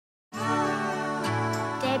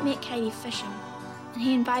Dad met Katie fishing, and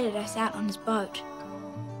he invited us out on his boat.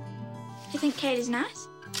 You think Katie's nice?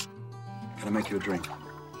 Can I make you a drink?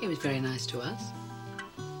 He was very nice to us.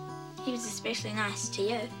 He was especially nice to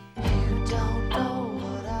you. You don't know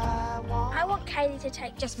what I want. I want Katie to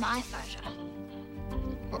take just my photo.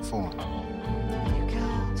 What for? You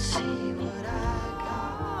can't see what I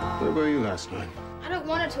got. Where were you last night? I don't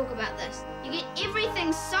want to talk about this. You get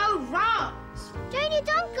everything so wrong. Junior,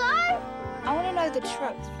 don't go. I want to know the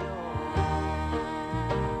truth.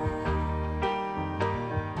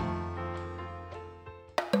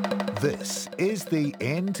 This is the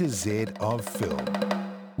N to Z of film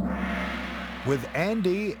with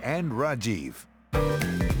Andy and Rajeev.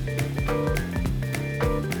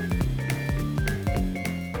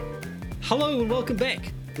 Hello and welcome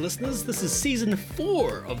back, listeners. This is season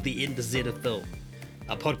 4 of the N to Z of film,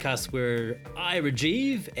 a podcast where I,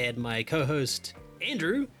 Rajeev, and my co-host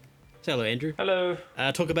Andrew, say hello, Andrew. Hello.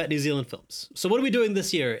 Talk about New Zealand films. So, what are we doing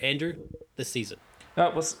this year, Andrew? This season?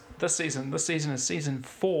 This season is season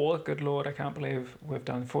 4. Good Lord, I can't believe we've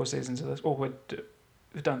done 4 seasons of this. Or we've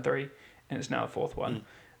done 3, and it's now the 4th one.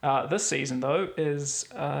 This season, though, is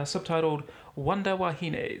subtitled Wanda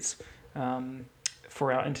Wahines.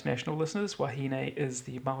 For our international listeners, wahine is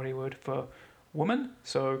the Māori word for woman.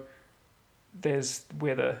 So there's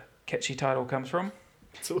where the catchy title comes from.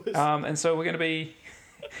 And so we're going to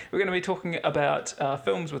be talking about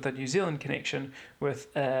films with a New Zealand connection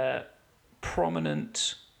with a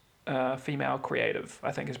prominent female creative.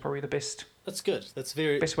 I think is probably the best. That's good. Best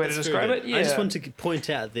way to describe it. Yeah. I just want to point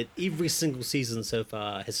out that every single season so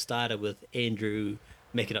far has started with Andrew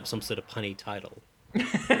making up some sort of punny title.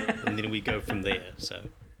 And then we go from there. So,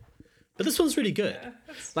 but this one's really good.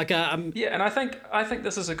 And I think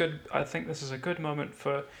this is a good moment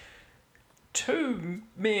for two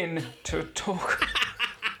men to talk.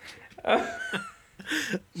 There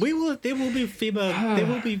will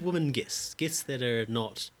be women guests that are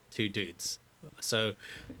not 2 dudes. So,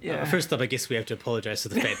 first up, I guess we have to apologise for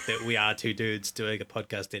the fact that we are 2 dudes doing a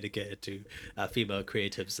podcast dedicated to female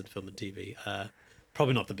creatives in film and TV.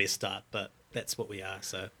 Probably not the best start, but that's what we are.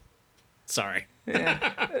 So, sorry.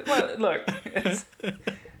 Yeah. Well, look, it's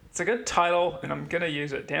a good title, and I'm gonna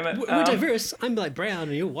use it. Damn it. We're diverse. I'm like brown,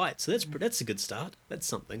 and you're white, so that's a good start. That's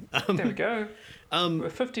something. There we go. We're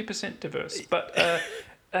 50% diverse, but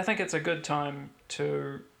I think it's a good time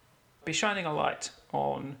to be shining a light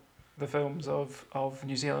on the films of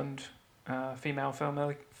New Zealand female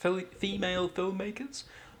filmmakers,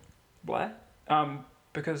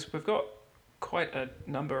 because we've got quite a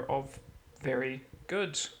number of very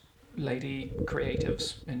good lady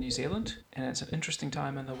creatives in New Zealand, and it's an interesting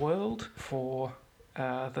time in the world for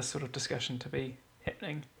this sort of discussion to be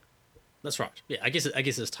happening. That's right. Yeah, I guess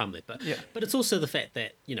it's timely, but it's also the fact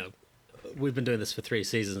that we've been doing this for 3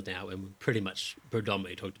 seasons now, and we've pretty much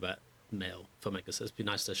predominantly talked about male filmmakers. So it's been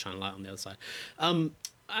nice to shine a light on the other side. I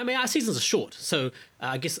mean, our seasons are short, so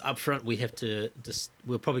I guess up front we're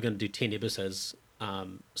probably going to do 10 episodes.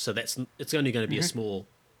 So it's only going to be a small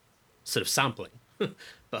sort of sampling,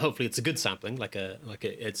 but hopefully it's a good sampling,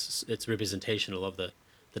 it's representational of the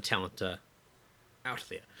talent out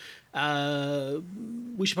there.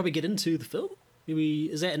 We should probably get into the film.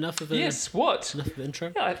 Is that enough of enough of an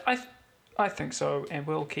intro? Yeah, I think so, and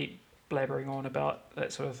we'll keep blabbering on about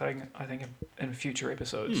that sort of thing, I think, in future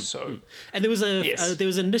episodes. And there was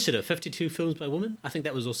an initiative, 52 films by women. I think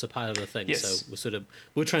that was also part of the thing. Yes. So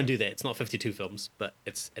we'll try and do that. It's not 52 films, but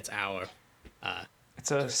it's our it's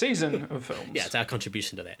a season of films. Yeah, it's our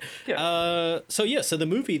contribution to that. Yeah. So the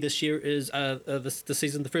movie this year is the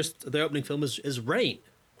season. The opening film is Rain.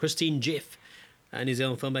 Christine Jeff, a New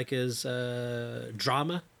Zealand filmmaker's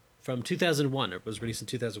drama from 2001. It was released in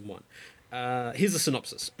 2001. Here's the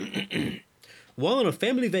synopsis. While on a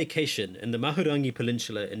family vacation in the Mahurangi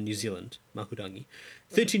Peninsula in New Zealand,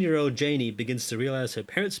 13-year-old Janie begins to realise her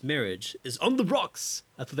parents' marriage is on the rocks.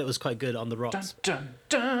 I thought that was quite good, on the rocks. Dun,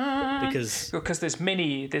 dun, dun. Because there's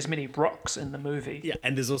many rocks in the movie. Yeah,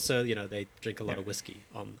 and there's also, they drink a lot of whiskey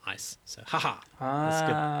on ice. So, haha. That's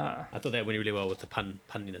good. I thought that went really well with the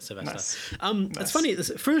punniness of our stuff. It's funny,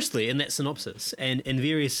 firstly, in that synopsis, and in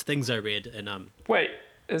various things I read, and Wait.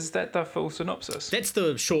 Is that the full synopsis? That's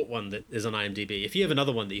the short one that is on IMDb. If you have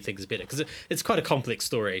another one that you think is better, because it's quite a complex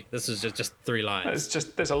story. This is just 3 lines.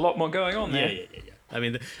 There's a lot more going on there. Yeah. I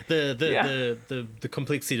mean, the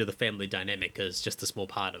complexity of the family dynamic is just a small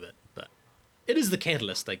part of it, but it is the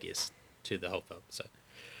catalyst, I guess, to the whole film. So,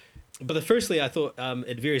 but firstly, I thought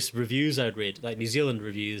at various reviews I'd read, like New Zealand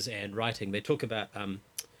reviews and writing, they talk about and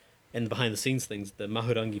the behind the scenes things, the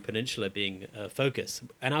Mahurangi Peninsula being a focus,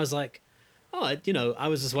 and I was like, oh, I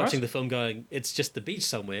was just watching the film going, it's just the beach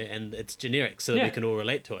somewhere and it's generic so that we can all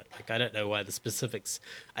relate to it. Like, I don't know why the specifics...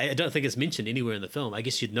 I don't think it's mentioned anywhere in the film. I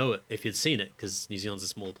guess you'd know it if you'd seen it because New Zealand's a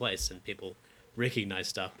small place and people recognise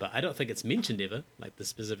stuff, but I don't think it's mentioned ever, like the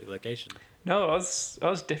specific location. No, I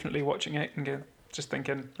was definitely watching it and just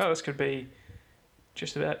thinking, oh, this could be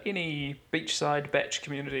just about any beachside batch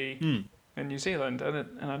community in New Zealand, and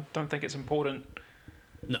I don't think it's important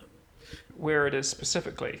where it is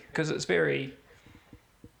specifically, because it's very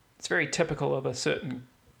typical of a certain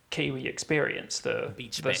Kiwi experience, the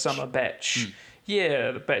batch. summer batch.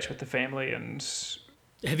 Yeah, the batch with the family. And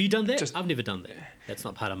have you done that? I've never done that. That's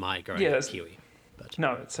not part of my growing up Kiwi. But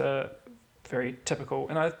no, it's very typical,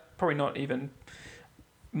 and probably not even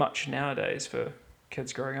much nowadays for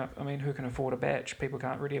kids growing up. I mean, who can afford a batch? People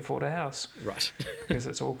can't really afford a house. Right. Because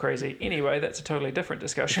it's all crazy. Anyway, that's a totally different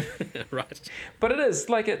discussion. Right. But it is,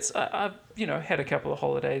 like, it's, I've, had a couple of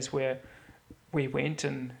holidays where we went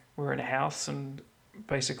and we were in a house and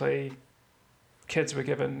basically kids were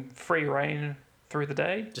given free rein through the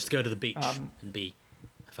day. Just go to the beach and be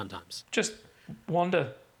fun times. Just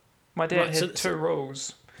wander. My dad had two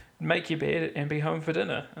rules. Make your bed and be home for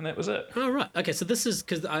dinner, and that was it. Oh, right. Okay, so this is,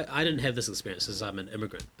 because I didn't have this experience because I'm an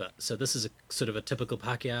immigrant, but so this is a sort of a typical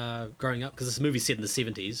Pākehā growing up, because this movie's set in the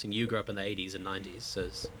 70s, and you grew up in the 80s and 90s, so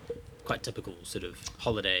it's quite typical sort of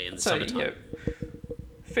holiday in the summertime. Yeah,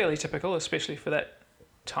 fairly typical, especially for that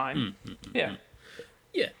time. Yeah.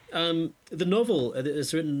 Yeah. The novel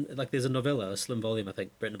is written, like, there's a novella, a slim volume, I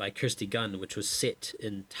think, written by Kirsty Gunn, which was set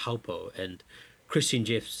in Taupo, and Christian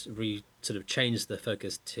Jeffs sort of changed the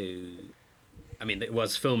focus to... I mean, it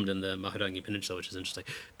was filmed in the Mahurangi Peninsula, which is interesting,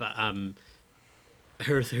 but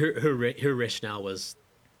her rationale was,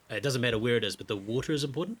 it doesn't matter where it is, but the water is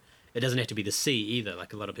important. It doesn't have to be the sea either.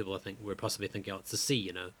 Like, a lot of people, I think, were possibly thinking, oh, it's the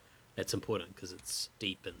sea, that's important because it's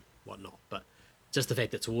deep and whatnot. But just the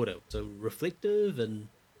fact that it's water, so reflective and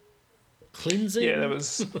cleansing. Yeah, there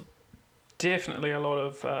was definitely a lot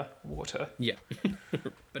of water. Yeah.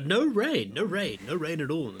 But no rain at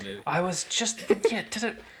all in the movie. I was just,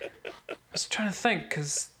 I was trying to think,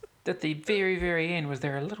 because at the very, very end, was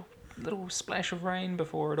there a little splash of rain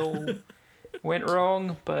before it all went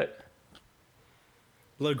wrong? But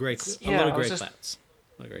a lot of grey clouds.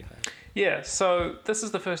 Yeah, so this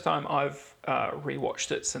is the first time I've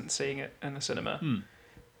rewatched it since seeing it in the cinema.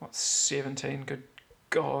 17 good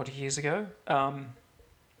God years ago?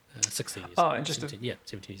 16 years. Oh, and just 17 years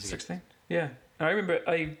ago. 16? Yeah. And I remember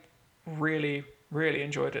I really, really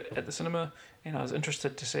enjoyed it at the cinema, and I was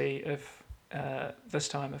interested to see if this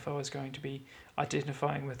time if I was going to be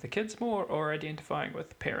identifying with the kids more or identifying with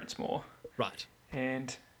the parents more. Right.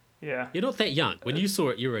 And yeah. You're not that young. When you saw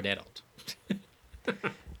it, you were an adult.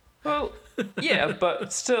 Well, yeah,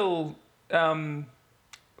 but still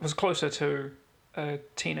was closer to a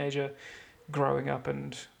teenager growing up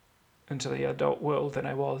and into the adult world than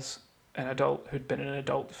I was an adult who'd been an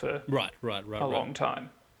adult for a long time.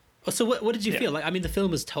 Oh, so what did you feel? Like, I mean, the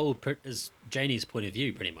film is told as Janie's point of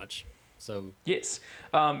view, pretty much. So yes.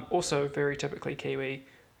 Also, very typically Kiwi,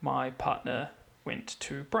 my partner went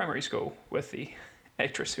to primary school with the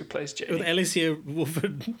actress who plays Janie. With Alicia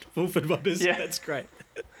Fulford-Wierzbicki. Yeah. That's great.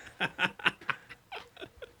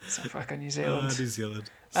 So fucking New Zealand. New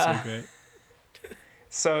Zealand. So great.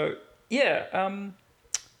 So, yeah.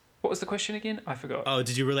 What was the question again? I forgot. Oh,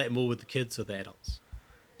 did you relate more with the kids or the adults?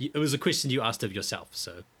 It was a question you asked of yourself,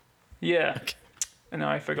 so... Yeah. Okay. And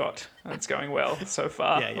I forgot. It's going well so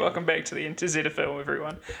far. Yeah. Welcome back to the NTZ film,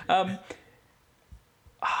 everyone. I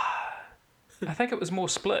think it was more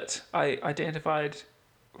split. I identified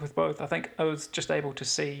with both. I think I was just able to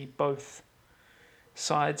see both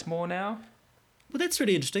sides more now. Well, that's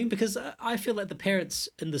really interesting, because I feel like the parents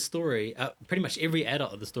in the story, pretty much every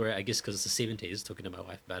adult in the story, I guess because it's the 70s, talking to my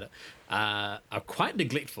wife about it, are quite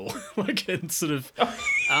neglectful. Like, and sort of...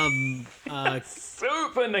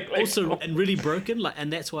 super neglectful. Also, and really broken. Like,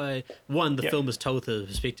 and that's why, one, the film is told through the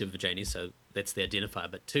perspective of Janie, so that's the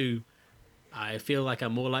identifier. But two, I feel like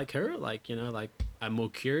I'm more like her. Like, like I'm more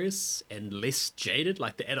curious and less jaded.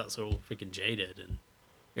 Like, the adults are all freaking jaded and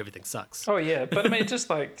everything sucks. Oh, yeah. But, I mean, just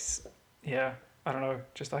like... Yeah. I don't know,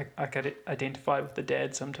 just like I could identify with the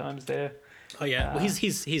dad sometimes there. Oh yeah, well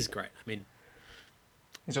he's great. I mean,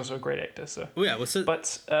 he's also a great actor. So yeah, well,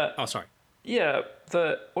 but oh sorry. Yeah,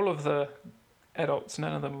 all of the adults,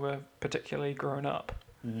 none of them were particularly grown up.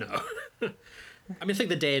 No, I mean I think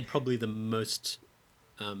the dad probably the most.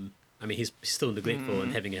 I mean he's still neglectful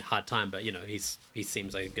and having a hard time, but he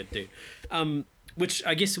seems like a good dude. Which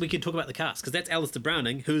I guess we could talk about the cast, because that's Alistair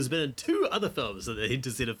Browning, who has been in 2 other films that the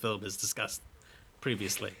NTZ film has discussed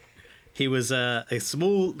previously. He was a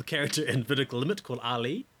small character in Vertical Limit called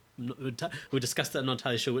Ali. We discussed that. I'm not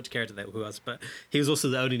entirely sure which character that was, but he was also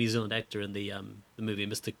the only New Zealand actor in the movie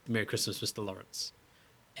Mr. Merry Christmas, Mr. Lawrence.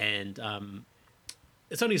 And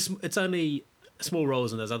it's only small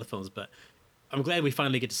roles in those other films, but I'm glad we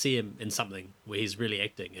finally get to see him in something where he's really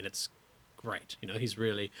acting, and it's great. You know, he's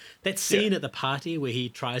really that scene at the party where he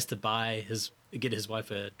tries to get his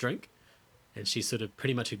wife a drink, and she sort of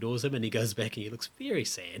pretty much ignores him, and he goes back and he looks very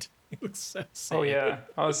sad. He looks so sad. Oh yeah,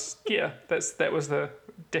 that was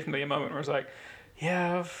definitely a moment where I was like,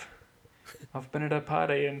 yeah, I've been at a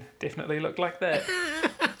party and definitely looked like that.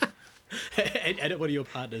 and one of your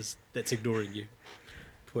partners that's ignoring you.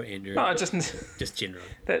 Poor Andrew. No, just generally.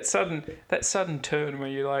 That sudden turn where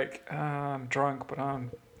you're like, I'm drunk, but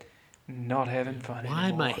I'm not having fun Why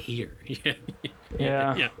anymore. am I here?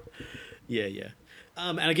 Yeah.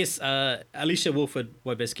 And I guess Alicia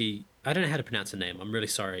Fulford-Wierzbicki, I don't know how to pronounce her name. I'm really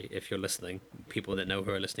sorry if you're listening, people that know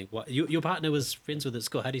her are listening. Your partner was friends with at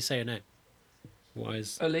school. How do you say her name?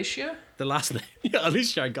 Alicia? The last name. Yeah,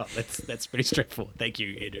 Alicia I got. That's pretty straightforward. Thank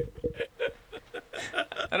you, Andrew.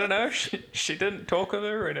 I don't know. She didn't talk of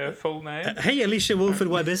her in her full name. Hey, Alicia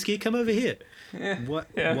Fulford-Wierzbicki, come over here. Yeah.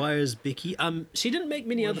 Wierzbicki. She didn't make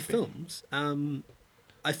many other films.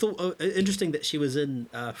 I thought interesting that she was in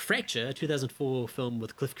Fracture, a 2004 film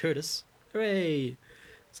with Cliff Curtis. Hooray!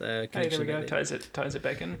 So hey, there we go. Ties it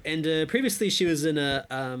back in. And previously she was in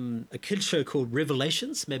a kids show called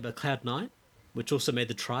Revelations, made by Cloud9, which also made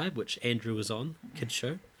The Tribe, which Andrew was on, kids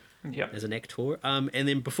show. Yep. As an actor. And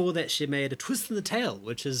then before that, she made A Twist in the Tail,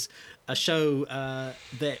 which is a show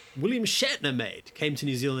that William Shatner made. Came to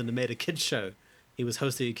New Zealand and made a kids show. He was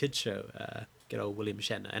hosting a kids show. Good old William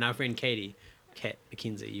Shatner. And our friend Kat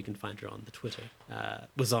McKenzie, you can find her on the Twitter,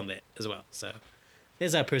 was on that as well. So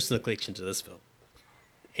there's our personal collection to this film.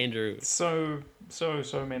 Andrew. So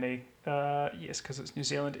many. Yes, because it's New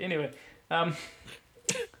Zealand. Anyway.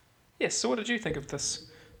 Yes, so what did you think of this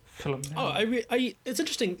film? Oh, it's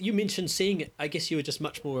interesting. You mentioned seeing it. I guess you were just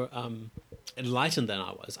much more enlightened than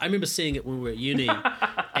I was. I remember seeing it when we were at uni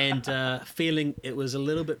and feeling it was a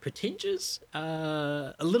little bit pretentious.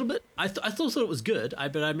 A little bit. I thought it was good.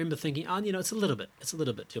 But I remember thinking, it's a little bit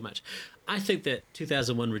too much. I think that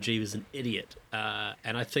 2001 Rajeev is an idiot,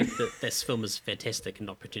 and I think that this film is fantastic and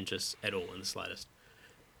not pretentious at all in the slightest.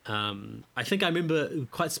 I think I remember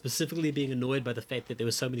quite specifically being annoyed by the fact that there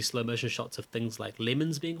were so many slow motion shots of things like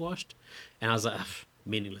lemons being washed, and I was like,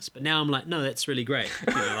 meaningless. But now I'm like, no, that's really great.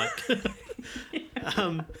 You know,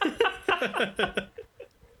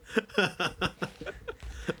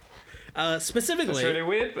 specifically, that's really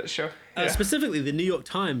weird, but sure. Yeah. Specifically, the New York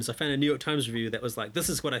Times. I found a New York Times review that was like, "This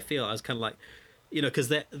is what I feel." I was kind of like, because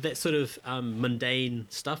that sort of mundane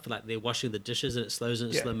stuff, like they're washing the dishes and it slows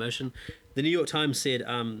in slow motion. The New York Times said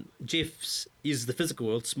Jeff uses the physical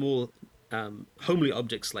world, small homely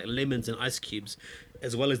objects like lemons and ice cubes,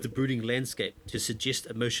 as well as the brooding landscape, to suggest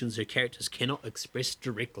emotions her characters cannot express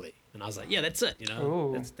directly. And I was like, yeah, that's it.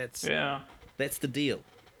 That's the deal,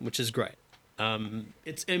 which is great.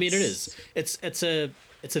 It's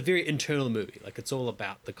a very internal movie. Like, it's all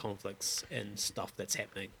about the conflicts and stuff that's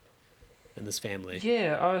happening in this family.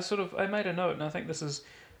 Yeah, I made a note, and I think this is,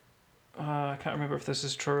 I can't remember if this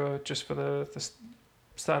is true or just for the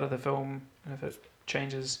start of the film, and if it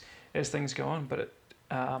changes as things go on, but it,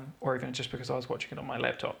 or even just because I was watching it on my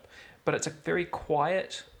laptop. But it's a very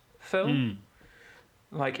quiet film.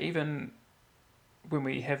 Like, even when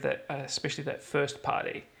we have that, especially that first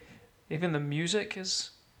party, even the music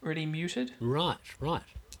is really muted. Right.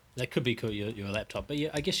 That could be your laptop, but yeah,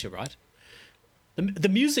 I guess you're right. The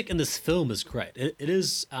music in this film is great. It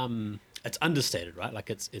is it's understated, right? Like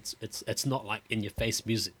it's not like in your face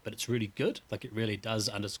music, but it's really good. Like, it really does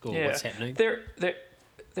underscore what's happening.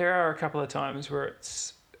 There are a couple of times where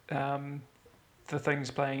it's the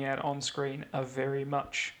things playing out on screen are very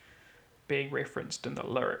much being referenced in the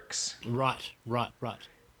lyrics. Right.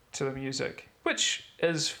 To the music, which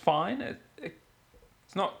is fine.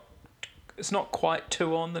 It's not quite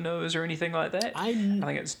too on the nose or anything like that. I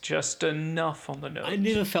think it's just enough on the nose. I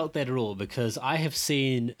never felt that at all, because I have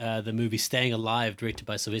seen the movie Staying Alive, directed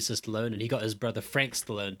by Sylvester Stallone, and he got his brother Frank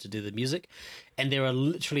Stallone to do the music. And there are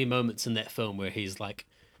literally moments in that film where he's like,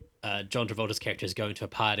 John Travolta's character is going to a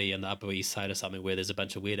party on the Upper East Side or something where there's a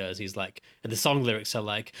bunch of weirdos. He's like, and the song lyrics are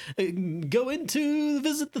like, going to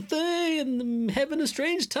visit the thing and having a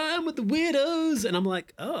strange time with the weirdos. And I'm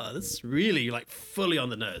like, oh, that's really like fully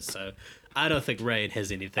on the nose. So I don't think Rain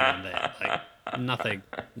has anything in there. Like, nothing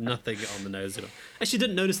on the nose at all. Actually,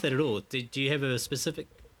 didn't notice that at all. Do you have a specific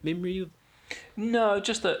memory of? No,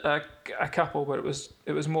 just a couple, but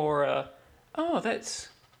it was more.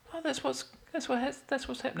 that's what's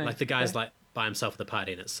happening. Like the guy's like by himself at the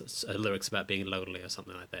party, and it's lyrics about being lonely or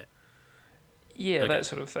something like that. Yeah, Okay. that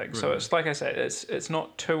sort of thing. So it's like I say, it's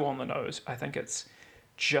not too on the nose. I think it's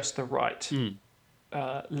just the right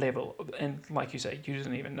level, and like you say, you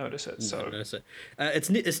didn't even notice it. So Notice it.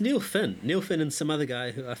 It's Neil Finn. Neil Finn and some other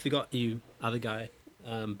guy who I forgot other guy.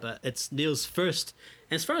 But it's Neil's first,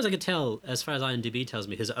 and as far as I could tell, as far as IMDb tells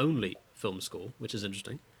me, his only film score, which is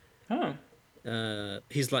interesting. Oh.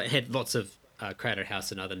 He's like had lots of Crowded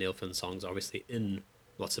House and other Neil Finn songs, obviously in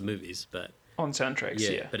lots of movies, but On soundtracks,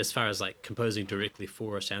 yeah. But as far as like composing directly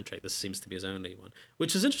for a soundtrack, this seems to be his only one,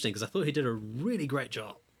 which is interesting because I thought he did a really great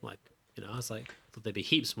job. Like, you know, I was like, I thought there'd be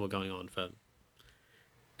heaps more going on for.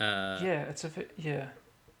 Like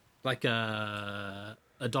Don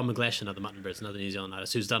McGlashan of the Mutton Birds, another New Zealand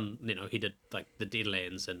artist who's done, you know, he did like the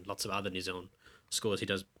Deadlands and lots of other New Zealand scores. He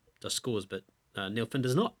does scores, but Neil Finn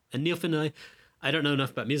does not. And Neil Finn, I don't know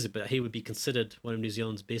enough about music, but he would be considered one of New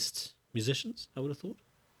Zealand's best musicians, I would have thought.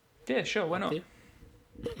 Yeah, sure, why not?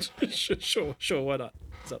 Sure, why not?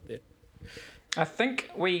 It's up there. I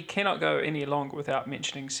think we cannot go any longer without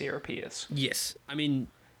mentioning Sarah Peirse. Yes, I mean,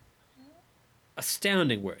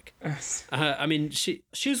 astounding work. I mean, she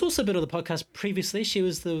was also a bit on the podcast previously. She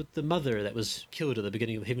was the mother that was killed at the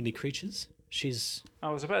beginning of Heavenly Creatures. I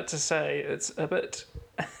was about to say, it's a bit,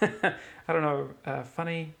 I don't know,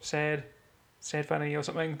 funny, sad funny or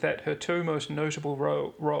something, that her two most notable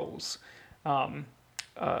roles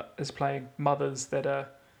is playing mothers that are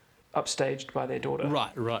upstaged by their daughter.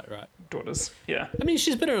 Right. Daughters, yeah. I mean,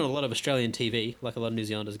 she's been on a lot of Australian TV, like a lot of New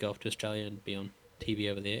Zealanders go off to Australia and be on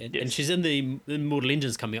TV over there. And, yes. and she's in the Mortal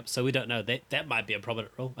Engines coming up, so we don't know. That might be a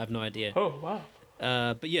prominent role. I have no idea. Oh, wow.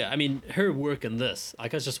 But yeah, I mean, her work in this,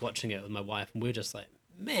 like I was just watching it with my wife, and we are just like,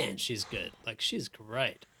 man, she's good. Like, she's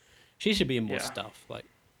great. She should be in more stuff. Like,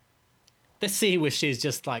 this scene where she's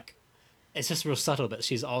just like, it's just real subtle, but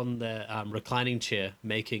she's on the reclining chair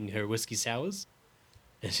making her whiskey sours,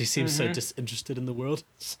 and she seems so disinterested in the world.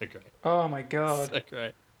 So great. Oh my god. So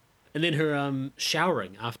great. And then her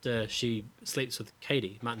showering after she sleeps with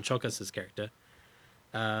Katie, Marton Csokas' character.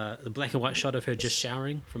 The black and white shot of her just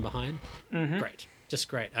showering from behind. Great. Just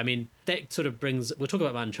great. I mean, that sort of brings... We'll talk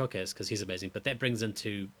about Marton Csokas because he's amazing, but that brings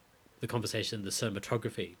into the conversation the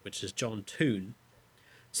cinematography, which is John Toon.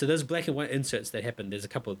 So those black and white inserts that happen, there's a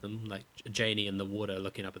couple of them, like Janie in the water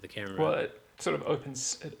looking up at the camera. Well, it sort of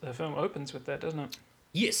opens... The film opens with that, doesn't it?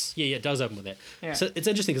 Yes. Yeah, it does open with that. Yeah. So it's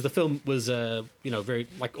interesting because the film was, very,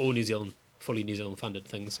 like all New Zealand, fully New Zealand funded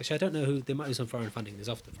things. Actually, I don't know who... There might be some foreign funding. There's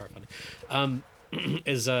often foreign funding.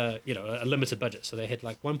 Is a limited budget, so they had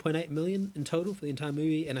like 1.8 million in total for the entire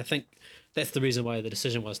movie, and I think that's the reason why the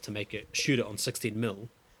decision was to shoot it on 16mm.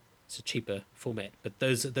 It's a cheaper format, but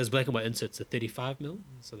those black and white inserts are 35mm,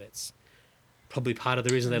 so that's probably part of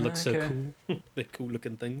the reason they look so cool. They're cool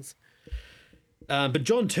looking things. But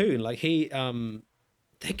John Toon, like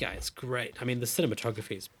that guy is great. I mean, the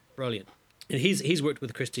cinematography is brilliant, and he's worked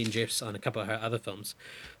with Christine Jeffs on a couple of her other films.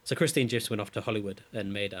 So Christine Jeffs went off to Hollywood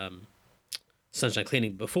and made Sunshine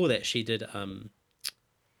Cleaning. Before that, she did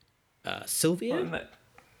Sylvia.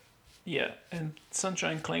 And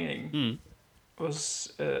Sunshine Cleaning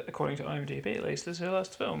was, according to IMDb at least, is her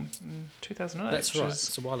last film in 2008. That's right.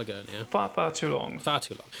 It's a while ago now. Far too long. Far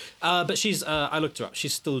too long. But she's, I looked her up.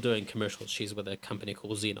 She's still doing commercials. She's with a company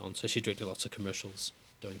called Xenon, so she directed lots of commercials.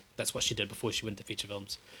 That's what she did before she went to feature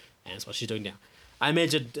films, and that's what she's doing now. I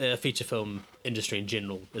imagine feature film industry in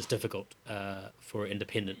general is difficult for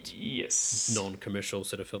independent, non-commercial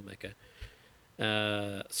sort of filmmaker.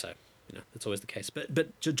 So that's always the case.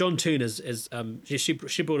 But John Toon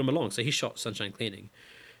she brought him along, so he shot Sunshine Cleaning,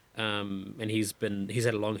 and he's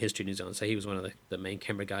had a long history in New Zealand. So he was one of the main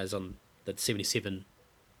camera guys on the '77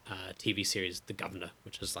 TV series The Governor,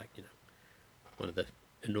 which is like one of the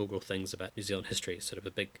inaugural things about New Zealand history. It's sort of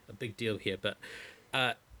a big deal here, but.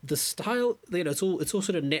 The style, it's all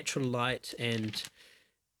sort of natural light, and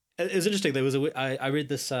it's interesting. I read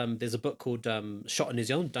this. There's a book called Shot in New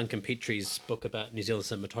Zealand, Duncan Petrie's book about New Zealand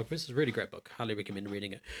cinematographers. It's a really great book. Highly recommend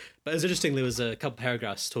reading it. But it's interesting. There was a couple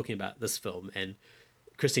paragraphs talking about this film, and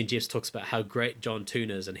Christine Jeffs talks about how great John Toon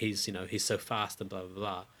is, and he's so fast and blah blah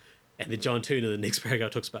blah. And then John Toon in the next paragraph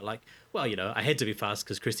talks about like, well, I had to be fast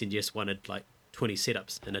because Christine Jeffs wanted like 20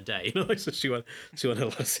 setups in a day, so she wanted a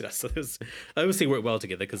lot of setups. So they obviously worked well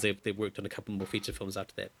together because they worked on a couple more feature films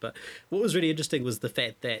after that. But what was really interesting was the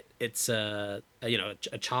fact that it's a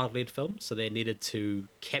child-led film, so they needed to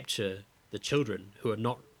capture the children who are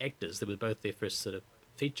not actors. They were both their first sort of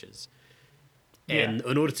features, and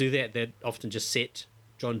in order to do that, they'd often just set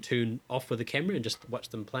John Toon off with the camera and just watch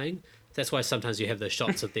them playing. That's why sometimes you have those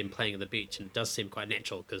shots of them playing at the beach, and it does seem quite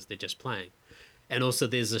natural because they're just playing. And also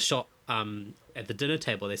there's a shot at the dinner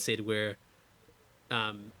table, they said, where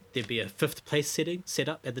there'd be a fifth place set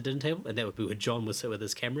up at the dinner table, and that would be where John would sit with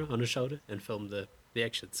his camera on his shoulder and film the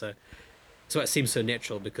action. So it seems so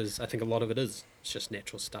natural, because I think a lot of it's just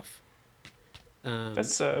natural stuff.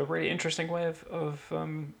 That's a really interesting way of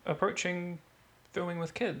approaching filming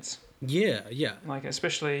with kids. Yeah. Like,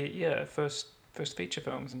 especially, first feature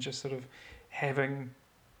films, and just sort of having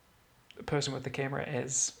the person with the camera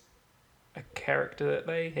as a character that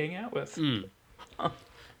they hang out with.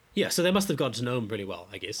 Yeah, so they must have gotten to know him pretty well,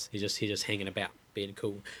 I guess. He's just hanging about, being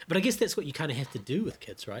cool. But I guess that's what you kind of have to do with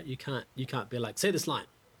kids, right? You can't be like, say this line,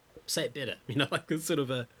 say it better. Like it's sort of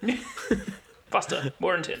a faster,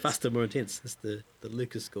 more intense. That's the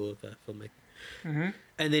Lucas school of filmmaking. Mm-hmm.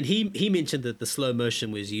 And then he mentioned that the slow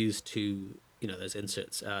motion was used to, those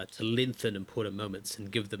inserts, to lengthen important moments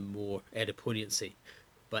and give them more added poignancy.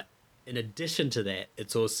 But in addition to that,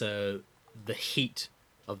 it's also the heat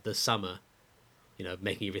of the summer,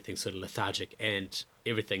 making everything sort of lethargic, and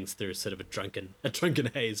everything's through sort of a drunken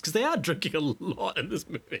haze, because they are drinking a lot in this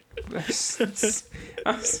movie.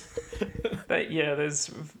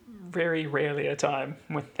 There's very rarely a time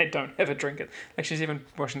when they don't have a drink. Like, she's even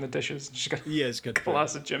washing the dishes, and she's got a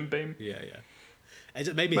glass of Jim Beam. Yeah. And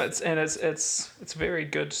it made me... it's very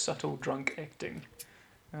good, subtle drunk acting.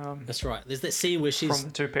 That's right. There's that scene where she's... From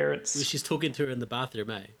the two parents. Where she's talking to her in the bathroom,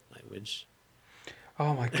 Like, when she...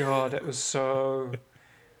 Oh my God, it was so...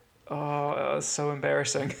 Oh, it was so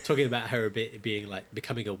embarrassing. Talking about her being like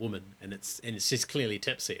becoming a woman, and it's just clearly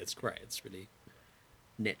tipsy. It's great. It's really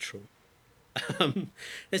natural.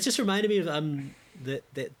 It's just reminded me of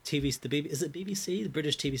that TV, is it BBC, the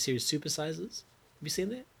British TV series Supersizers? Have you seen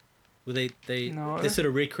that? Where they sort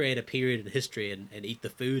of recreate a period in history and eat the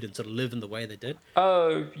food and sort of live in the way they did.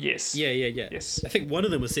 Oh yes. Yeah. Yes. I think one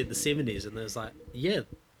of them was set in the 70s, and there was like,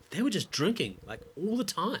 they were just drinking like all the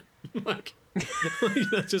time, like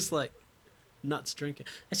just like nuts drinking.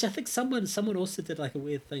 Actually, I think someone also did like a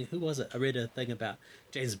weird thing. Who was it? I read a thing about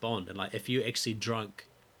James Bond, and like if you actually drunk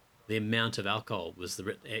the amount of alcohol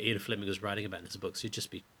Ian Fleming was writing about in his books, you'd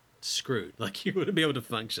just be screwed. Like, you wouldn't be able to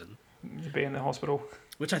function. You'd be in the hospital.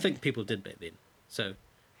 Which I think people did back then. So,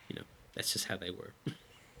 that's just how they were.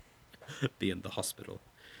 Be in the hospital.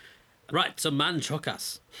 Right, so Marton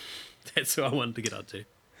Csokas. That's who I wanted to get onto.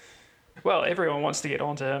 Well, everyone wants to get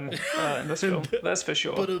onto him in this film. That's for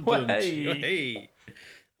sure. Hey.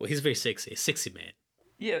 Well, he's very sexy. A sexy man.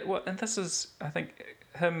 Yeah, well, and this is, I think,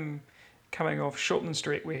 him coming off Shortland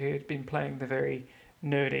Street, where he had been playing the very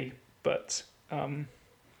nerdy but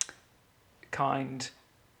kind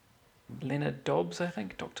Leonard Dobbs, I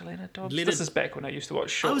think. Dr. Leonard Dobbs. This is back when I used to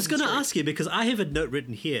watch Shortland I was going to Street. ask you, because I have a note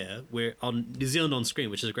written here where on New Zealand On Screen,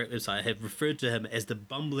 which is a great website, I have referred to him as the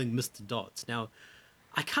bumbling Mr. Dots. Now,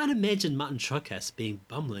 I can't imagine Marton Csokas being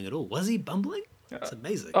bumbling at all. Was he bumbling? It's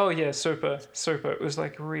amazing. Oh, yeah, super. It was,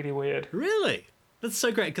 like, really weird. Really? That's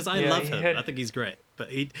so great, because I love him. I think he's great. But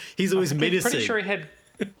he's always menacing. Pretty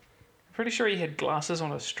sure he had glasses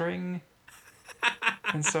on a string.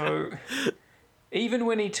 And so, even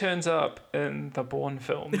when he turns up in the Bourne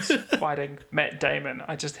films fighting Matt Damon,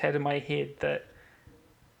 I just had in my head that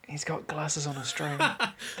he's got glasses on a string.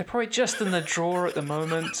 They're probably just in the drawer at the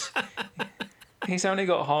moment. He's only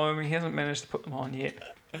got home. He hasn't managed to put them on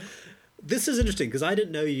yet. This is interesting, because I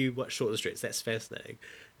didn't know you watched Shortland Streets. That's fascinating.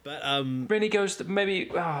 But when he goes to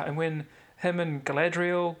and when him and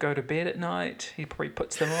Galadriel go to bed at night, he probably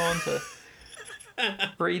puts them on to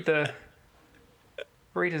read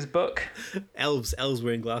his book. Elves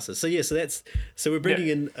wearing glasses. So we're bringing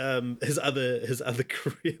in his other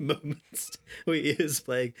career moments where he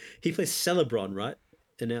plays Celebron, right?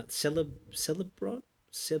 And now Celebron.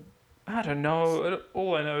 I don't know.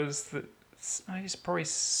 All I know is that he's probably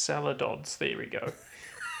Saladods. There we go.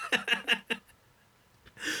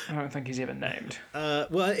 I don't think he's ever named.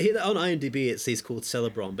 Well, on IMDb he's called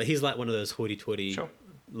Celebron, but he's like one of those hoity-toity, sure.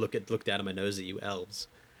 look down at my nose at you elves.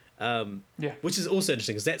 Yeah. Which is also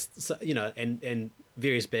interesting, because that's, and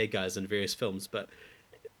various bad guys in various films, but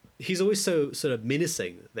he's always so sort of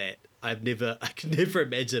menacing that I could never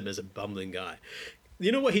imagine him as a bumbling guy.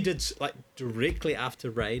 You know what he did, like, directly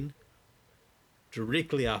after Rain?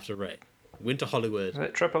 Went to Hollywood. Is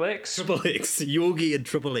that Triple X? Triple X, Yorgi and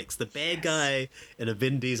Triple X, the bad guy in a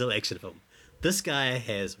Vin Diesel action film. This guy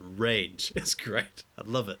has range. It's great. I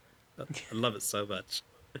love it. I love it so much.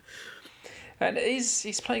 And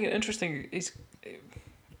he's playing an interesting. Is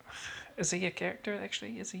he a character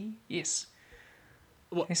actually? Is he? Yes.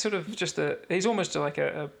 What? He's sort of just he's almost like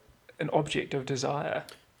a an object of desire.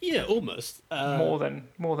 Yeah, almost. More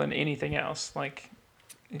than anything else. Like,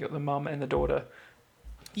 you got the mum and the daughter.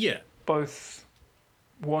 Yeah. Both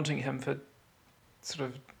wanting him for sort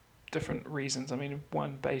of different reasons. I mean,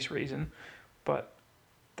 one base reason, but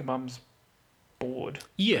the mum's bored,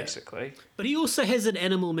 basically. But he also has an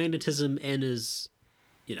animal magnetism and is,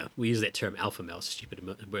 we use that term alpha male, stupid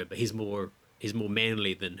word, but he's more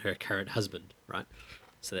manly than her current husband, right?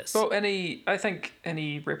 So that's... Well, and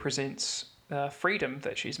he represents freedom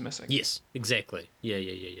that she's missing. Yes, exactly. Yeah.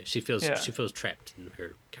 She feels trapped in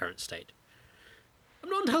her current state. I'm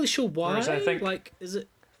not entirely sure why. Whereas I think, is it...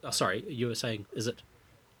 Oh, sorry, you were saying, is it...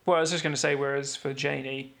 Well, I was just going to say, whereas for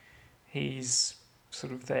Janie, he's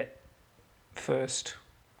sort of that first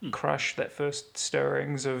crush, that first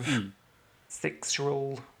stirrings of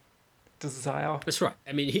sexual desire. That's right.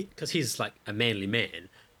 I mean, because he's like a manly man,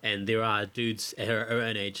 and there are dudes at her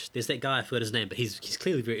own age. There's that guy, I forgot his name, but he's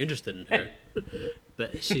clearly very interested in her.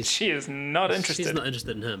 But she is not interested. She's not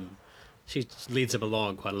interested in him. She leads him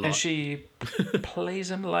along quite a lot. And she plays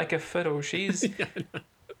him like a fiddle. She's... Yeah, I know.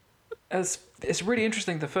 It's really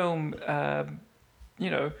interesting, the film,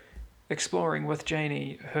 exploring with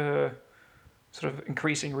Janie her sort of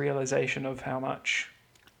increasing realization of how much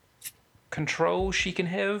control she can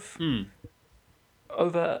have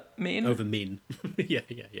over men. Over men. Yeah.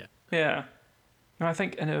 Yeah. And I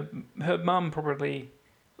think her mum probably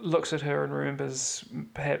looks at her and remembers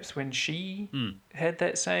perhaps when she had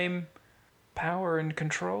that same power and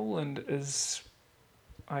control and is,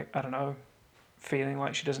 I don't know, feeling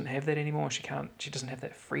like she doesn't have that anymore. She doesn't have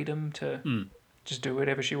that freedom to just do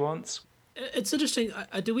whatever she wants. It's interesting.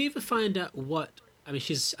 Do we ever find out what... I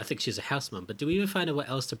think she's a house mum, but do we ever find out what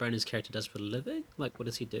Alistair Browning's character does for a living? Like, what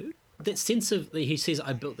does he do? That sense of... He says,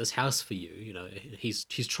 I built this house for you. He's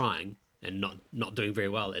trying and not doing very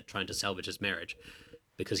well at trying to salvage his marriage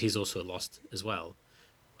because he's also lost as well.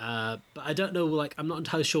 But I don't know, like, I'm not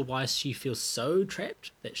entirely sure why she feels so trapped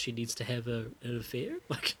that she needs to have an affair.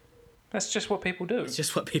 Like... That's just what people do. It's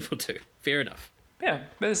just what people do. Fair enough. Yeah,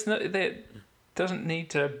 that doesn't need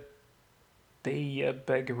to be a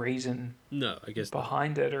big reason. No, I guess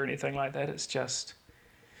behind it or anything like that. It's just,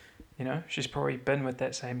 she's probably been with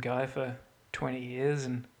that same guy for 20 years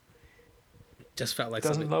and just felt like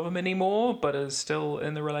doesn't love him anymore, but is still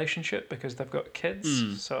in the relationship because they've got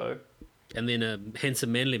kids. So, and then a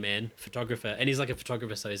handsome, manly man, photographer, and he's like a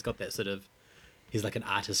photographer, so he's got that sort of, he's like an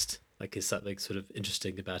artist. Like, there's something sort of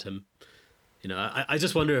interesting about him. I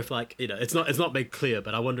just wonder if, like, it's not made clear,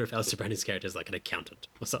 but I wonder if Alistair Browning's character is like an accountant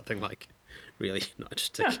or something, like, really not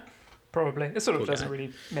interesting. Yeah, probably. It sort of doesn't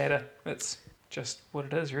really matter. It's just what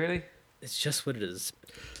it is, really. It's just what it is.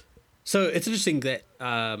 So it's interesting that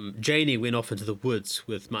Janie went off into the woods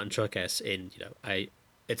with Marton Csokas, and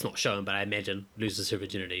it's not shown, but I imagine loses her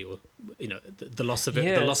virginity, or the loss of her,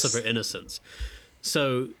 the loss of her innocence.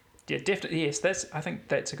 So. Yeah, definitely. Yes, I think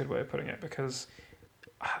that's a good way of putting it because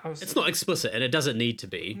it's not explicit and it doesn't need to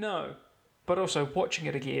be. No, but also watching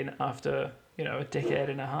it again after a decade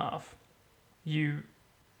and a half, you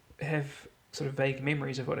have sort of vague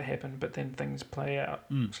memories of what had happened, but then things play out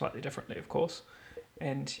slightly differently, of course.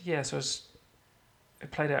 And yeah, so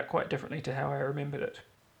it played out quite differently to how I remembered it.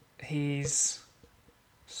 He's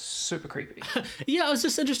super creepy. Yeah, it was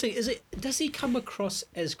just interesting. Does he come across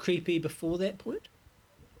as creepy before that point?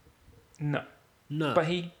 No. But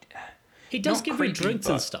he does give her drinks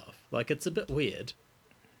and stuff. Like, it's a bit weird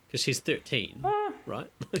because she's 13,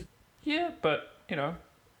 right? Yeah, but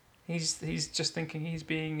he's just thinking he's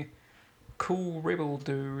being cool rebel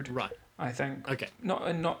dude, right? I think. Okay.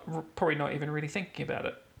 Probably not even really thinking about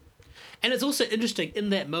it. And it's also interesting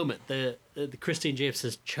in that moment the Christine Jeffs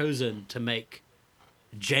has chosen to make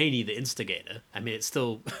Janie the instigator. I mean, it's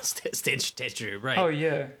still statutory rape. Oh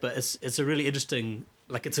yeah. But it's a really interesting.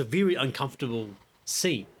 Like, it's a very uncomfortable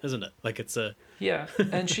scene, isn't it? Like, it's a... Yeah,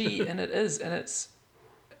 and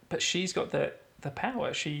but she's got the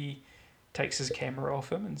power. She takes his camera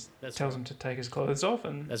off him and tells him to take his clothes off.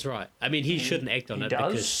 And that's right. I mean, he shouldn't act on it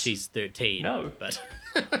because she's 13. No. But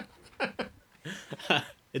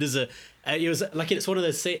it is it's one of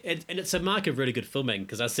those... And it's a mark of really good filming,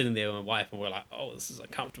 because I was sitting there with my wife and we're like, oh, this is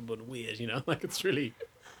uncomfortable and weird, Like, it's great.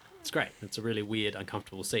 It's a really weird,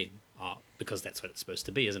 uncomfortable scene. Because that's what it's supposed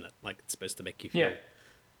to be, isn't it? Like, it's supposed to make you feel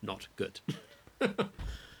not good.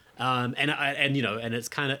 And it's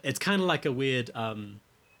kind of like a weird,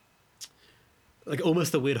 like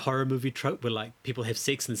almost a weird horror movie trope where like people have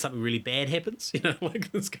sex and something really bad happens. Like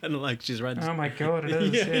it's kind of like she's running. Oh my god,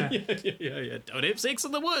 it is. Yeah. Don't have sex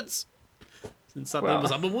in the woods. And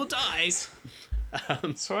someone will die.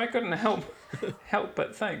 So I couldn't help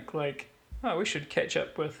but think like, oh, we should catch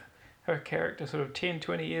up with her character sort of 10,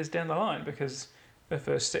 20 years down the line because her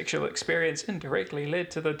first sexual experience indirectly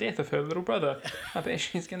led to the death of her little brother. I bet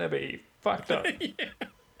she's going to be fucked up. Yeah.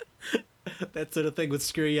 That sort of thing would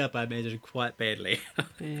screw you up, I imagine, quite badly.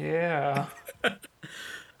 Yeah. But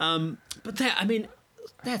that, I mean,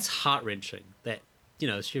 that's heart-wrenching. That, you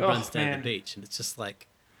know, she runs down the beach, and it's just like,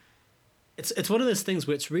 it's one of those things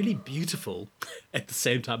where it's really beautiful at the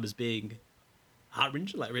same time as being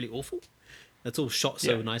heart-wrenching, like really awful. It's all shot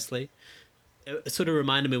so nicely. It sort of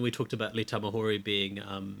reminded me when we talked about Lee Tamahori being,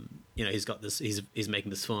 you know, he's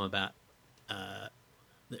making this film about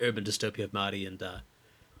the urban dystopia of Māori and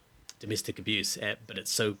domestic abuse, but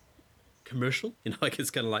it's so commercial, you know, like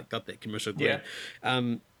it's kind of like got that commercial gleam.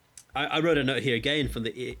 Yeah. I wrote a note here again from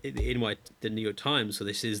the New York Times. So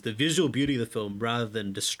this is the visual beauty of the film, rather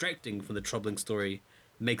than distracting from the troubling story,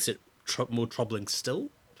 makes it more troubling still.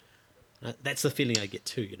 That's the feeling I get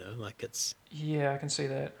too, you know, like it's... Yeah, I can see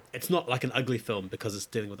that. It's not like an ugly film because it's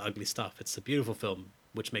dealing with ugly stuff. It's a beautiful film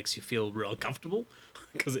which makes you feel real uncomfortable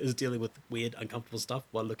because it is dealing with weird, uncomfortable stuff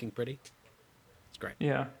while looking pretty. It's great.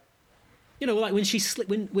 Yeah. You know, like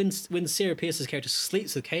when when Sarah Peirse's character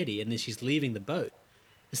sleeps with Katie and then she's leaving the boat,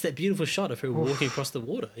 it's that beautiful shot of her walking across the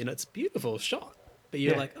water. You know, it's a beautiful shot. But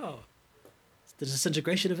you're like, oh, it's the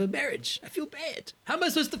disintegration of her marriage. I feel bad. How am I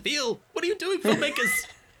supposed to feel? What are you doing, filmmakers?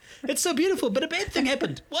 It's so beautiful, but a bad thing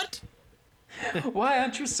happened. What? Why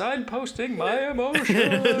aren't you signposting my emotions?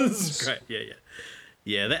 This is great.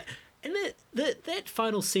 Yeah. That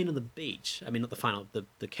final scene on the beach. I mean, not the final,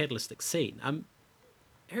 the catalytic scene.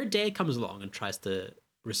 Her dad comes along and tries to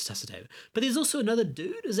resuscitate her, but there's also another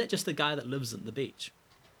dude. Is that just the guy that lives on the beach?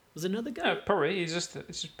 Was there another guy? No, probably.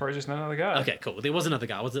 It's probably just another guy. Okay, cool. There was another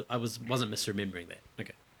guy. I wasn't misremembering that.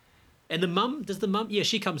 Okay. And the mum, does the mum? Yeah,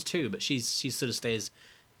 she comes too, but she sort of stays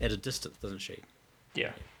at a distance, doesn't she?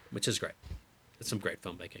 Yeah. Which is great. It's some great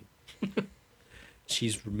filmmaking.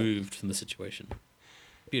 She's removed from the situation.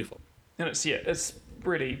 Beautiful. And it's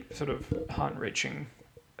really sort of heart-wrenching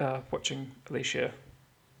watching Alicia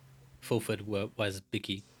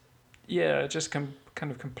Fulford-Wierzbicki. Yeah, just kind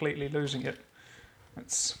of completely losing it.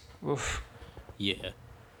 It's oof. Yeah.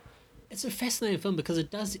 It's a fascinating film because it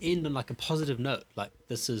does end on like a positive note. Like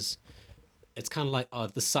it's kind of like, oh,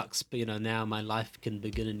 this sucks, but you know, now my life can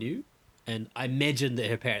begin anew. And I imagine that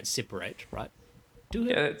her parents separate, right?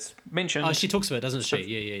 Yeah, it's mentioned. Oh, she talks about it, doesn't she?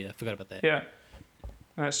 Yeah. I forgot about that. Yeah.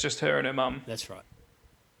 And it's just her and her mum. That's right.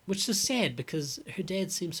 Which is sad because her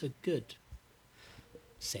dad seems so good.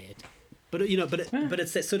 Sad. But you know, but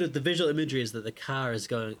it's that sort of, the visual imagery is that the car is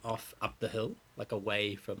going off up the hill, like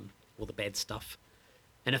away from all the bad stuff.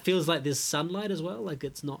 And it feels like there's sunlight as well, like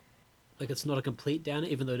it's not a complete downer,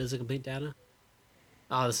 even though it is a complete downer.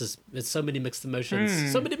 Oh, it's so many mixed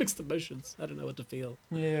emotions. So many mixed emotions. I don't know what to feel.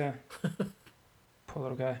 Yeah. Poor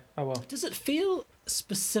little guy. Oh well. Does it feel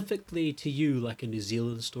specifically to you like a New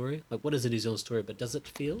Zealand story? Like, what is a New Zealand story? But does it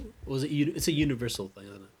feel, or is it? It's a universal thing,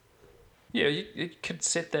 isn't it? Yeah, you could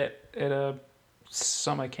set that at a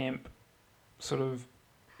summer camp sort of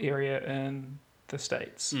area in the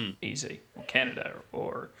States, easy, or Canada,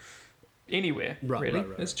 or anywhere, really.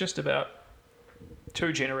 Right. It's just about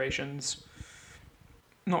two generations,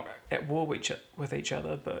 not at war with each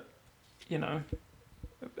other, but, you know,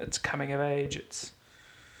 it's coming of age, it's...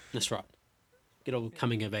 That's right. Good old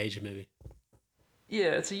coming of age movie.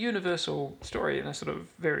 Yeah, it's a universal story in a sort of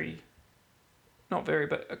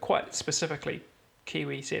but quite specifically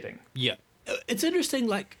Kiwi setting. Yeah. It's interesting,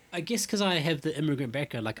 like, I guess because I have the immigrant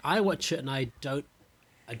background, like, I watch it and I don't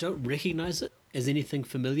recognize it as anything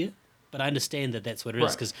familiar, but I understand that that's what it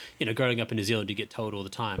is, because, you know, growing up in New Zealand, you get told all the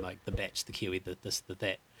time, like, the batch, the Kiwi, the this, the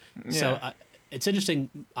that. Yeah. So it's interesting,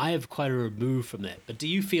 I have quite a remove from that, but do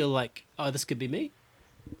you feel like, oh, this could be me?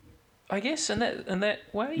 I guess in that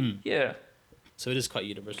way, yeah. So it is quite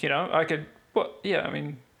universal. You know,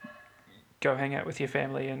 go hang out with your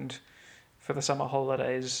family and for the summer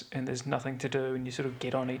holidays and there's nothing to do and you sort of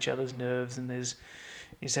get on each other's nerves and you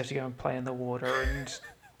just have to go and play in the water and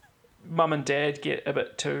mum and dad get a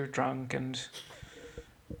bit too drunk and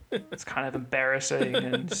it's kind of embarrassing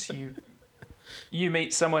and you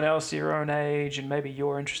meet someone else your own age and maybe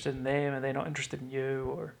you're interested in them and they're not interested in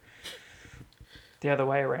you, or the other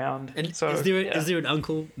way around. And so, is there an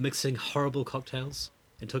uncle mixing horrible cocktails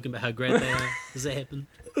and talking about how great they are? Does that happen?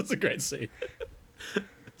 That's a great scene.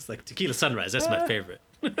 It's like Tequila Sunrise. That's my favorite.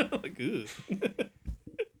 Like,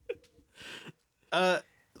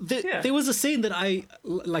 there was a scene that I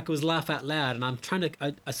like was laugh out loud, and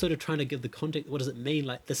I sort of trying to give the context. What does it mean?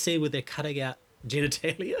 Like the scene where they're cutting out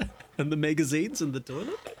genitalia and the magazines in the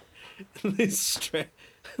toilet. And they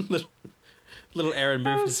little Aaron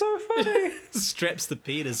That Murphy was so funny. straps the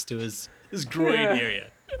penis to his groin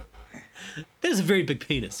area. That is a very big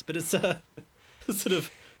penis, but it's sort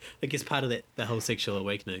of, I guess, part of the whole sexual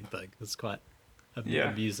awakening thing. It's quite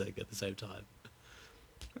amusing at the same time.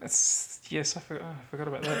 Yes, I forgot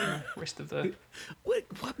about that. The rest of the...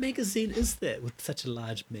 What magazine is that with such a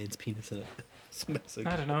large man's penis in it? It's amazing.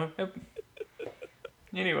 I don't know.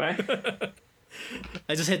 Anyway.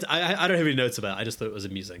 I just had to, I don't have any notes about it. I just thought it was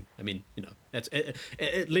amusing. I mean,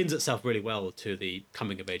 it lends itself really well to the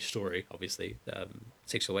coming of age story, obviously,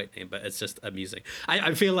 sexual awakening, but it's just amusing.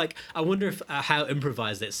 I feel like, I wonder if how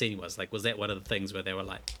improvised that scene was. Like, was that one of the things where they were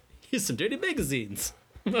like, here's some dirty magazines?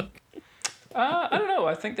 I don't know.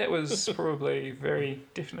 I think that was probably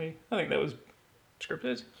definitely, I think that was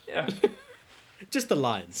scripted. Yeah. Just the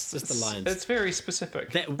lines. It's very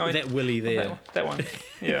specific. That Willy there. That one.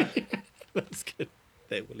 Yeah. That's good.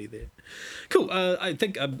 That Willy there. Cool. I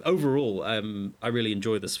think overall, I really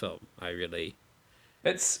enjoy this film. I don't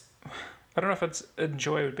know if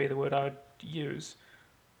enjoy would be the word I would use,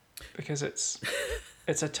 because it's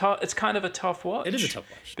kind of a tough watch. It is a tough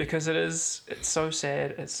watch because it's so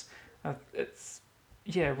sad. It's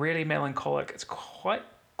really melancholic. It's quite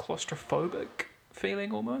claustrophobic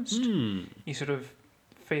feeling almost. You sort of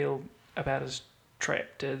feel about as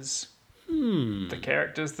trapped as the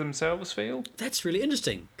characters themselves feel. That's really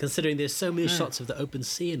interesting, considering there's so many shots of the open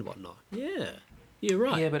sea and whatnot. Yeah, you're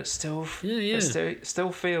right. Yeah, but it still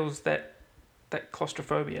still feels that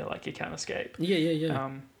claustrophobia, like you can't escape. Yeah.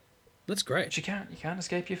 That's great. But you can't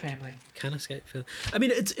escape your family. Can't escape. I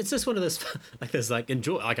mean, it's just one of those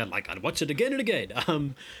enjoy. I'd watch it again and again.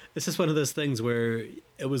 It's just one of those things where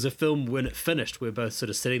it was a film when it finished, we're both sort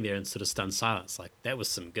of sitting there in sort of stunned silence. Like, that was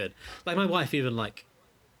some good. Like, my wife even like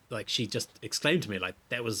she just exclaimed to me, like,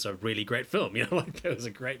 that was a really great film. Like, that was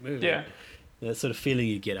a great movie. Yeah. That sort of feeling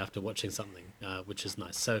you get after watching something, which is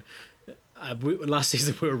nice. So. Last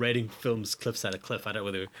season we were rating films cliffs out of cliff. I don't know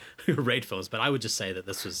whether we rate films, but I would just say that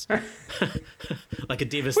this was like a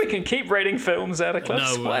devastating... We can keep rating films out of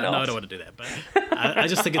cliffs. Why not? No, I don't want to do that. But I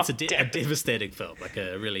just think it's a devastating film. Like,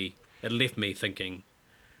 it left me thinking,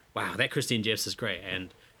 wow, that Christine Jeffs is great,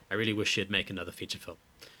 and I really wish she'd make another feature film.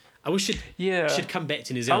 I wish she'd come back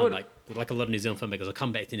to New Zealand, like a lot of New Zealand filmmakers. I'll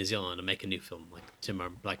come back to New Zealand and make a new film,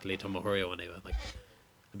 like Le Tomahori or whatever. Like,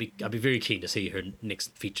 I'd be very keen to see her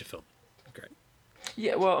next feature film. Great.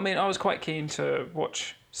 Yeah, well, I mean, I was quite keen to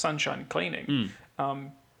watch Sunshine Cleaning,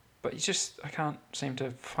 but I can't seem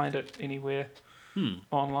to find it anywhere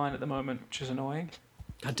online at the moment, which is annoying.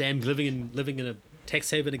 God damn, living in a tax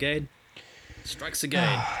haven again. Strikes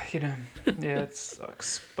again. Yeah, it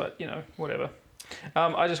sucks, but whatever.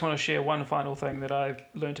 I just want to share one final thing that I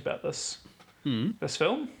learnt about this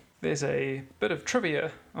film. There's a bit of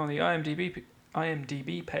trivia on the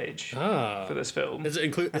IMDb page for this film. Does it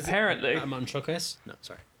include... Apparently... Marton Csokas? No,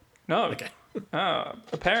 sorry. No. Okay.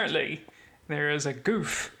 Apparently, there is a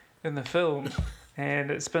goof in the film, and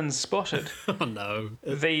it's been spotted. Oh, no.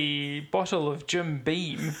 The bottle of Jim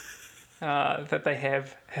Beam that they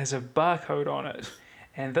have has a barcode on it,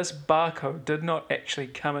 and this barcode did not actually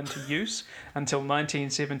come into use until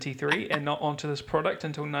 1973, and not onto this product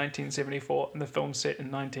until 1974, and the film's set in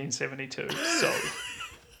 1972, so...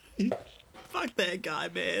 Fuck that guy,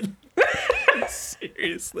 man.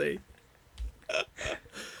 Seriously.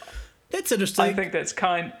 That's interesting. I think that's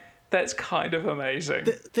kind of amazing.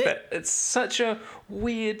 That it's such a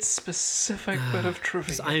weird, specific bit of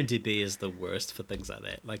trivia. IMDb is the worst for things like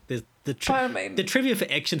that. Like, the trivia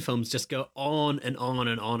for action films just go on and on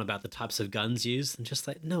and on about the types of guns used, and just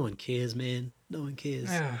like, no one cares, man. No one cares.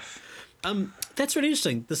 That's really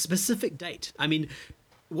interesting. The specific date. I mean,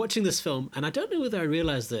 watching this film, and I don't know whether I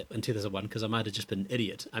realised that in 2001, because I might have just been an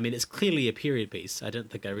idiot. I mean, it's clearly a period piece. I don't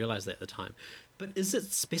think I realised that at the time. But is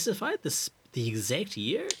it specified, the exact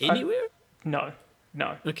year, anywhere? No.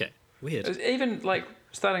 Okay, weird. Even, like,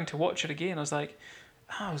 starting to watch it again, I was like,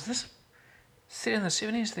 oh, is this set in the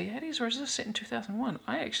 70s or the 80s, or is this set in 2001?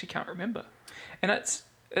 I actually can't remember. And it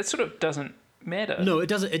sort of doesn't matter. No, it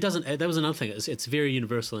doesn't. That was another thing. It's very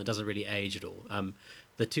universal, and it doesn't really age at all.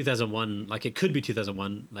 The 2001, like, it could be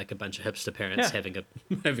 2001, like a bunch of hipster parents having a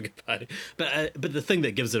party. But the thing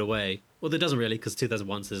that gives it away, well, it doesn't really, because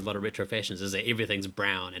 2001 there's a lot of retro fashions, is that everything's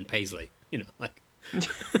brown and paisley. Like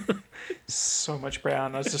so much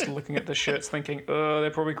brown. I was just looking at the shirts, thinking, oh,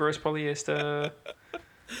 they're probably gross polyester.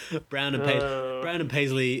 Brown and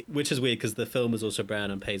paisley, which is weird because the film is also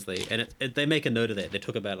brown and paisley, and they make a note of that. They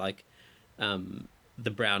talk about like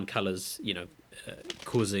the brown colors,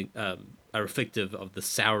 causing are reflective of the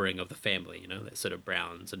souring of the family, that sort of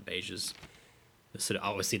browns and beiges. sort of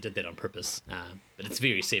obviously did that on purpose, but it's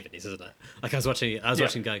very 70s, isn't it? Like I was watching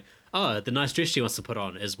going, oh, the nice dress she wants to put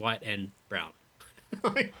on is white and brown.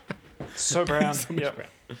 So brown. So much brown.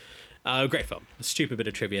 Great film. A stupid bit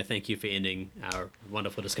of trivia. Thank you for ending our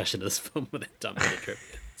wonderful discussion of this film with that dumb bit of trivia.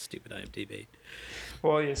 Stupid IMDb.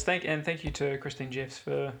 Well, yes, thank you to Christine Jeffs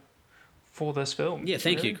for this film. Yeah,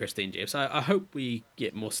 thank you, Christine Jeffs. I hope we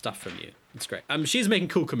get more stuff from you. It's great. She's making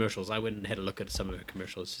cool commercials. I went and had a look at some of her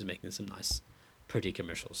commercials. She's making some nice, pretty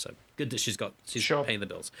commercials. So good that she's paying the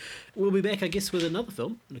bills. We'll be back, I guess, with another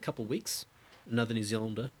film in a couple of weeks. Another New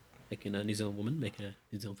Zealander making a New Zealand woman making a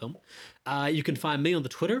New Zealand film. You can find me on the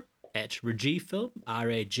Twitter at Rajeev Film,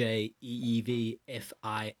 RAJEEVFILM.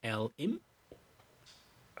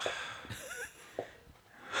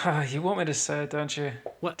 You want me to say it, don't you?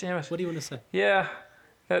 What? Damn it. What do you want to say? Yeah,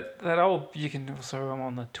 that old. You can also. I'm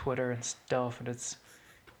on the Twitter and stuff, and it's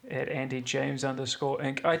at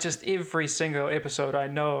AndyJames_Inc. I just every single episode I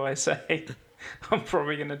know I say I'm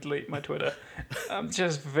probably gonna delete my Twitter. I'm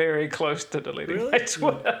just very close to deleting my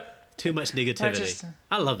Twitter. Too much negativity.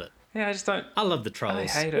 I love it. Yeah, I just don't. I love the trolls. I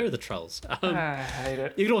hate it. Where are the trolls? I hate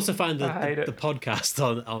it. You can also find the podcast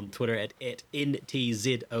on Twitter at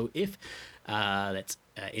NTZOF. That's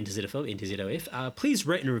NTZOF, NTZOF. Please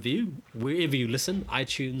rate and review wherever you listen,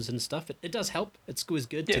 iTunes and stuff. It does help. It's always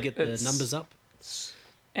good to get the numbers up.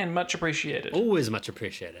 And much appreciated. Always much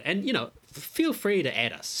appreciated. And, feel free to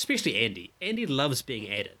add us, especially Andy. Andy loves being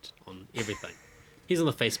added on everything. He's on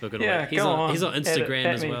the Facebook and all that. He's on Instagram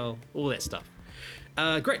as well. All that stuff.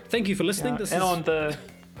 Great. Thank you for listening. And on the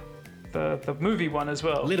movie one as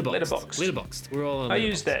well. Letterboxd. We're all on I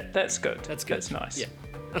use that. That's good. That's good. That's nice. Yeah.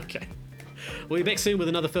 Okay. We'll be back soon with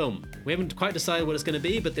another film. We haven't quite decided what it's going to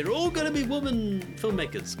be, but they're all going to be women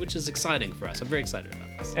filmmakers, which is exciting for us. I'm very excited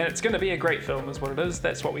about this. And it's going to be a great film is what it is.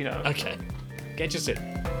 That's what we know. Okay. Catch you soon.